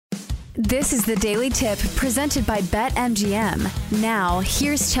This is the Daily Tip presented by BetMGM. Now,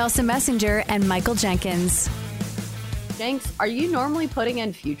 here's Chelsea Messenger and Michael Jenkins. Jenks, are you normally putting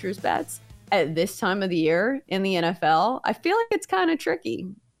in futures bets at this time of the year in the NFL? I feel like it's kind of tricky.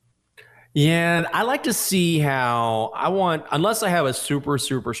 Yeah, I like to see how unless I have a super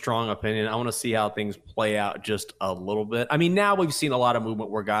strong opinion, I want to see how things play out just a little bit. I mean, now we've seen a lot of movement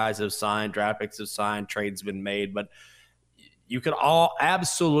where guys have signed, draft picks have signed, trades been made, but you could all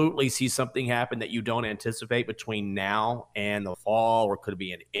absolutely see something happen that you don't anticipate between now and the fall, or could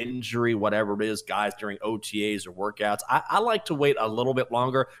be an injury, whatever it is, guys during OTAs or workouts. I like to wait a little bit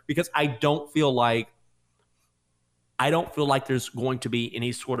longer because I don't feel like there's going to be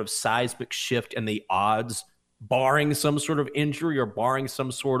any sort of seismic shift in the odds, barring some sort of injury or barring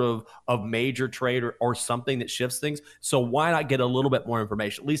some sort of major trade or something that shifts things. So why not get a little bit more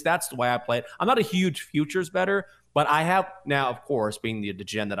information? At least that's the way I play it. I'm not a huge futures bettor, but I have now, of course, being the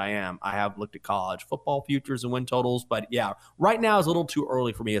degen that I am, I have looked at college football futures and win totals. But yeah, right now is a little too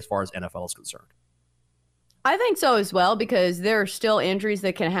early for me as far as NFL is concerned. I think so as well, because there are still injuries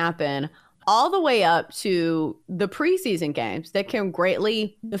that can happen all the way up to the preseason games that can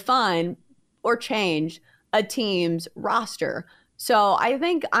greatly define or change a team's roster. So I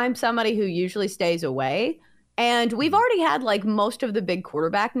think I'm somebody who usually stays away. And we've already had like most of the big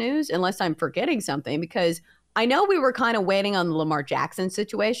quarterback news, unless I'm forgetting something, because I know we were kind of waiting on the Lamar Jackson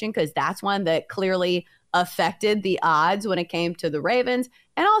situation because that's one that clearly affected the odds when it came to the Ravens,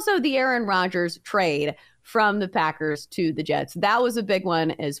 and also the Aaron Rodgers trade from the Packers to the Jets. That was a big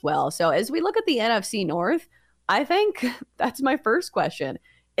one as well. So as we look at the NFC North, I think that's my first question.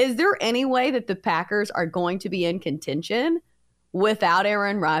 Is there any way that the Packers are going to be in contention without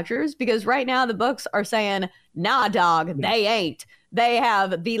Aaron Rodgers? Because right now the books are saying, nah, dog, they ain't. They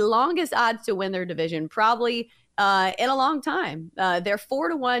have the longest odds to win their division probably in a long time. They're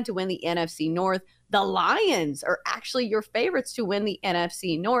 4-1 to win the NFC North. The Lions are actually your favorites to win the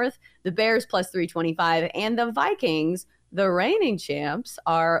NFC North. The Bears plus 325, and the Vikings, the reigning champs,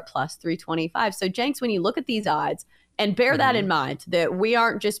 are plus 325. So, Jenks, when you look at these odds, and bear that in mind, that we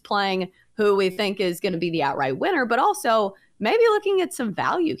aren't just playing who we think is going to be the outright winner, but also maybe looking at some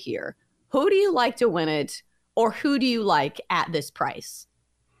value here. Who do you like to win it, or who do you like at this price?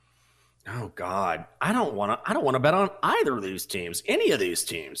 Oh God, I don't want to bet on either of these teams, any of these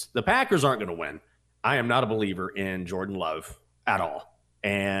teams. The Packers aren't going to win. I am not a believer in Jordan Love at all.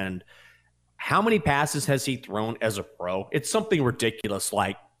 And how many passes has he thrown as a pro? It's something ridiculous,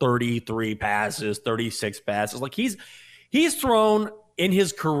 like 33 passes, 36 passes. Like he's thrown in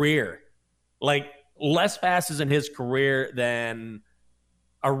his career like less passes in his career than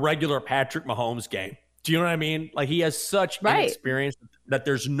a regular Patrick Mahomes game. Do you know what I mean? Like he has such inexperience that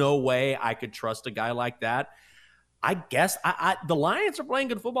there's no way I could trust a guy like that. I guess the Lions are playing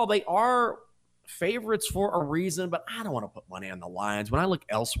good football. They are favorites for a reason, but I don't want to put money on the Lions. When I look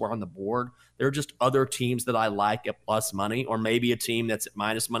elsewhere on the board, there are just other teams that I like at plus money, or maybe a team that's at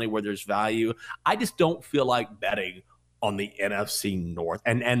minus money where there's value. I just don't feel like betting on the NFC North.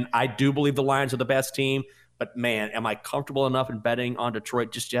 And I do believe the Lions are the best team, but man, am I comfortable enough in betting on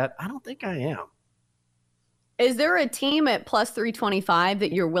Detroit just yet? I don't think I am. Is there a team at plus 325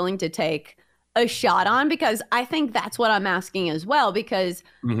 that you're willing to take a shot on? Because I think that's what I'm asking as well, because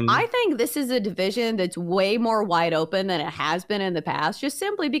I think this is a division that's way more wide open than it has been in the past, just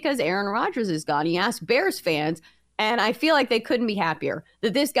simply because Aaron Rodgers is gone. You ask Bears fans, and I feel like they couldn't be happier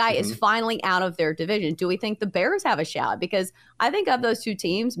that this guy is finally out of their division. Do we think the Bears have a shot? Because I think of those two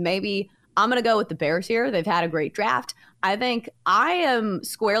teams, maybe I'm going to go with the Bears here. They've had a great draft. I think I am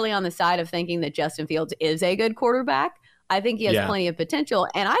squarely on the side of thinking that Justin Fields is a good quarterback. I think he has plenty of potential,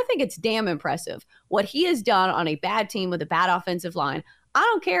 and I think it's damn impressive what he has done on a bad team with a bad offensive line. I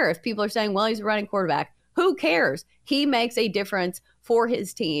don't care if people are saying, well, he's a running quarterback. Who cares? He makes a difference for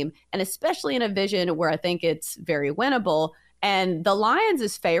his team, and especially in a division where I think it's very winnable. And the Lions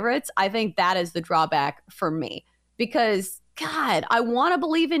as favorites, I think that is the drawback for me, because, God, I want to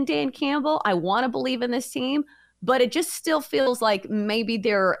believe in Dan Campbell. I want to believe in this team, but it just still feels like maybe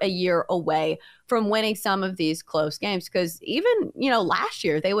they're a year away from winning some of these close games. Because even, last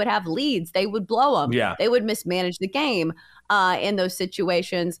year they would have leads, they would blow them. Yeah. They would mismanage the game in those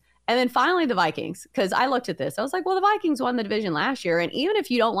situations. And then finally the Vikings, because I looked at this. I was like, well, the Vikings won the division last year. And even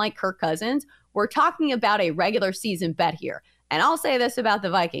if you don't like Kirk Cousins, we're talking about a regular season bet here. And I'll say this about the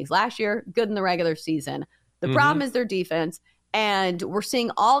Vikings. Last year, good in the regular season. The problem is their defense. And we're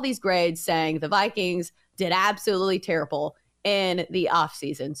seeing all these grades saying the Vikings did absolutely terrible in the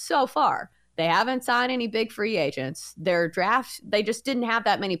offseason so far. They haven't signed any big free agents. Their draft, they just didn't have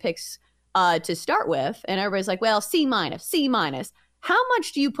that many picks to start with. And everybody's like, well, C-. How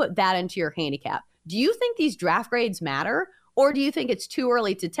much do you put that into your handicap? Do you think these draft grades matter, or do you think it's too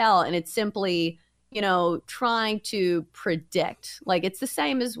early to tell and it's simply, trying to predict? Like, it's the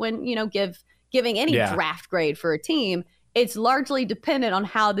same as when, giving any draft grade for a team. It's largely dependent on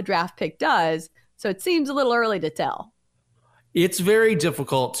how the draft pick does. So it seems a little early to tell. It's very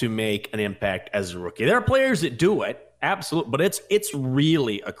difficult to make an impact as a rookie. There are players that do it, absolutely, but it's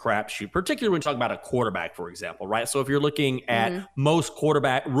really a crapshoot, particularly when you talk about a quarterback, for example, right? So if you're looking at most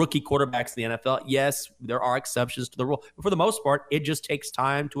rookie quarterbacks in the NFL, yes, there are exceptions to the rule. But for the most part, it just takes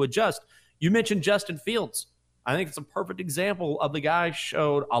time to adjust. You mentioned Justin Fields. I think it's a perfect example of the guy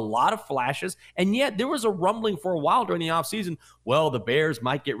showed a lot of flashes, and yet there was a rumbling for a while during the offseason. Well, the Bears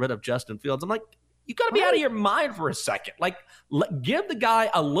might get rid of Justin Fields. I'm like, you got to be out of your mind for a second. Like, give the guy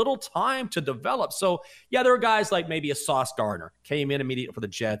a little time to develop. So, yeah, there are guys like maybe a Sauce Gardner came in immediate for the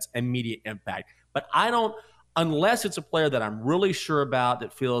Jets, immediate impact. But I don't, unless it's a player that I'm really sure about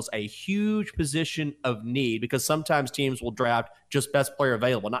that fills a huge position of need, because sometimes teams will draft just best player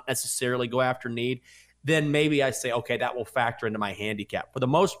available, not necessarily go after need, then maybe I say, okay, that will factor into my handicap. For the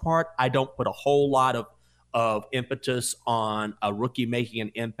most part, I don't put a whole lot of impetus on a rookie making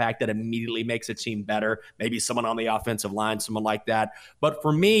an impact that immediately makes a team better. Maybe someone on the offensive line, someone like that. But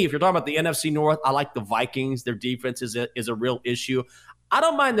for me, if you're talking about the NFC North, I like the Vikings. Their defense is a real issue. I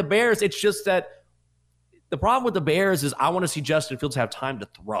don't mind the Bears. It's just that the problem with the Bears is I want to see Justin Fields have time to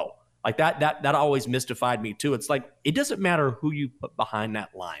throw. Like that always mystified me too. It's like, it doesn't matter who you put behind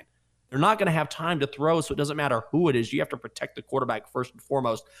that line. They're not going to have time to throw, so it doesn't matter who it is. You have to protect the quarterback first and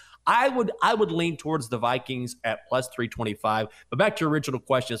foremost. I would lean towards the Vikings at plus 325. But back to your original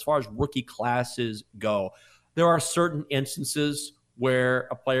question, as far as rookie classes go, there are certain instances where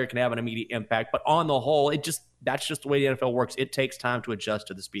a player can have an immediate impact. But on the whole, that's just the way the NFL works. It takes time to adjust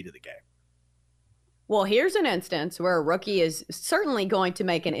to the speed of the game. Well, here's an instance where a rookie is certainly going to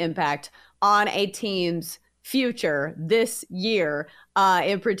make an impact on a team's future this year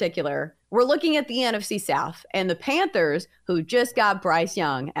in particular. We're looking at the NFC South and the Panthers, who just got Bryce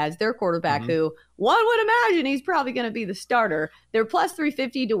Young as their quarterback, who one would imagine he's probably going to be the starter. They're plus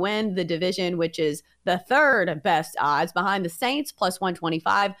 350 to win the division, which is the third best odds behind the Saints, plus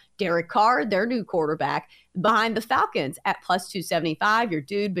 125. Derek Carr, their new quarterback, behind the Falcons at plus 275. Your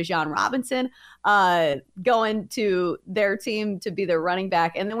dude, Bijan Robinson, going to their team to be their running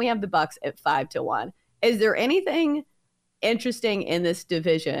back. And then we have the Bucs at 5-1. Is there anything interesting in this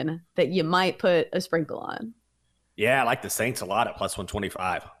division that you might put a sprinkle on? Yeah, I like the Saints a lot at plus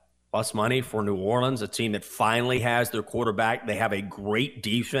 125. Plus money for New Orleans, a team that finally has their quarterback. They have a great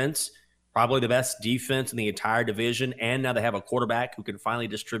defense, probably the best defense in the entire division, and now they have a quarterback who can finally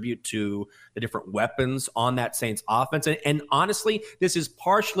distribute to the different weapons on that Saints offense. And honestly, this is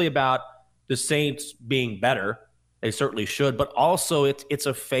partially about the Saints being better. They certainly should, but also it's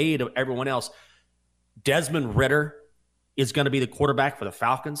a fade of everyone else. Desmond Ridder is going to be the quarterback for the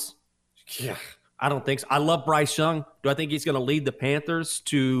Falcons. Yeah, I don't think so. I love Bryce Young. Do I think he's going to lead the Panthers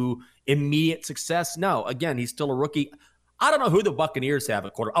to immediate success? No. Again, he's still a rookie. I don't know who the Buccaneers have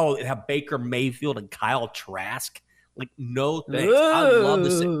at quarter. Oh, they have Baker Mayfield and Kyle Trask. Like, no thanks. I love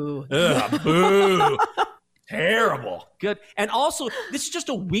this. Boo. Terrible. Good. And also, this is just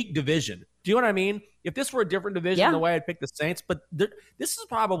a weak division. Do you know what I mean? If this were a different division, the way I'd pick the Saints, but this is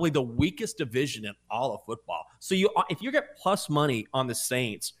probably the weakest division in all of football. So if you get plus money on the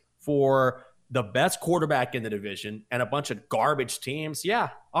Saints for the best quarterback in the division and a bunch of garbage teams,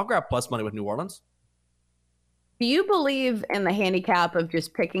 I'll grab plus money with New Orleans. Do you believe in the handicap of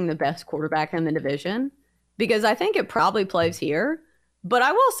just picking the best quarterback in the division? Because I think it probably plays here. But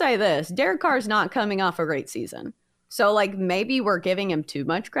I will say this, Derek Carr's not coming off a great season. So, maybe we're giving him too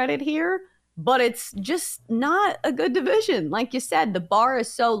much credit here, but it's just not a good division. Like you said, the bar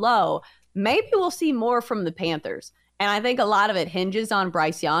is so low. Maybe we'll see more from the Panthers. And I think a lot of it hinges on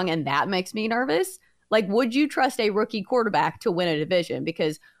Bryce Young, and that makes me nervous. Like, would you trust a rookie quarterback to win a division?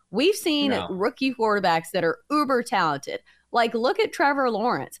 Because we've seen rookie quarterbacks that are uber talented. Like, look at Trevor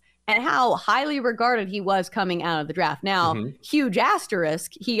Lawrence and how highly regarded he was coming out of the draft. Now, huge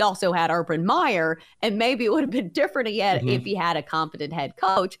asterisk, he also had Urban Meyer, and maybe it would have been different if he had a competent head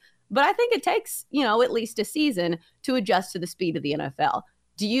coach. But I think it takes, at least a season to adjust to the speed of the NFL.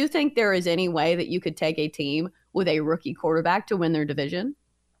 Do you think there is any way that you could take a team with a rookie quarterback to win their division?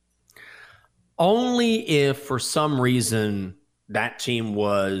 Only if, for some reason, that team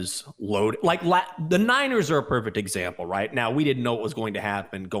was loaded. Like the Niners are a perfect example, right? Now, we didn't know what was going to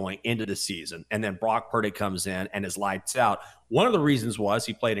happen going into the season. And then Brock Purdy comes in and is lights out. One of the reasons was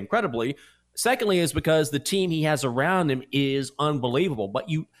he played incredibly. Secondly, is because the team he has around him is unbelievable. But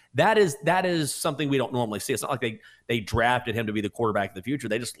That is something we don't normally see. It's not like they drafted him to be the quarterback of the future.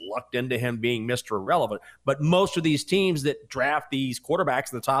 They just lucked into him being Mr. Irrelevant. But most of these teams that draft these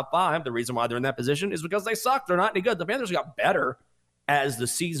quarterbacks in the top 5, the reason why they're in that position is because they suck. They're not any good. The Panthers got better as the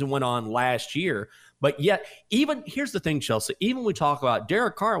season went on last year. But yet, even here's the thing, Chelsea, even when we talk about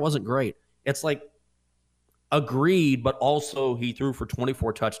Derek Carr wasn't great. It's like, agreed, but also he threw for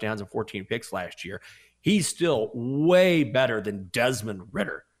 24 touchdowns and 14 picks last year. He's still way better than Desmond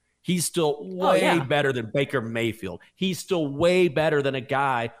Ridder. He's still way better than Baker Mayfield. He's still way better than a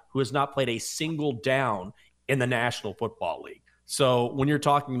guy who has not played a single down in the National Football League. So when you're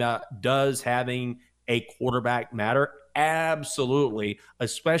talking about does having a quarterback matter? Absolutely,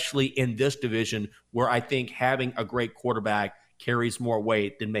 especially in this division where I think having a great quarterback carries more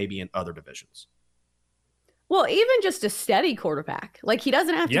weight than maybe in other divisions. Well, even just a steady quarterback. Like, he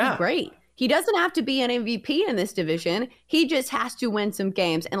doesn't have to be great. He doesn't have to be an MVP in this division. He just has to win some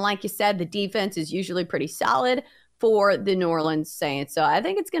games. And like you said, the defense is usually pretty solid for the New Orleans Saints. So I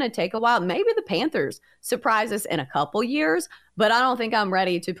think it's going to take a while. Maybe the Panthers surprise us in a couple years, but I don't think I'm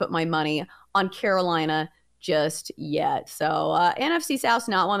ready to put my money on Carolina just yet. So NFC South's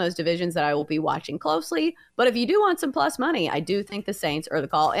not one of those divisions that I will be watching closely. But if you do want some plus money, I do think the Saints are the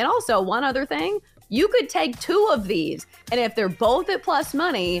call. And also, one other thing, you could take 2 of these, and if they're both at plus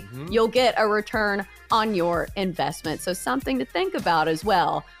money, you'll get a return on your investment. So something to think about as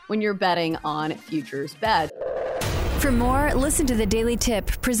well when you're betting on futures bets. For more, listen to the Daily Tip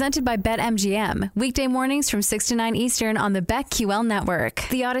presented by BetMGM. Weekday mornings from 6 to 9 Eastern on the BetQL network,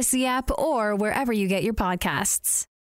 the Odyssey app, or wherever you get your podcasts.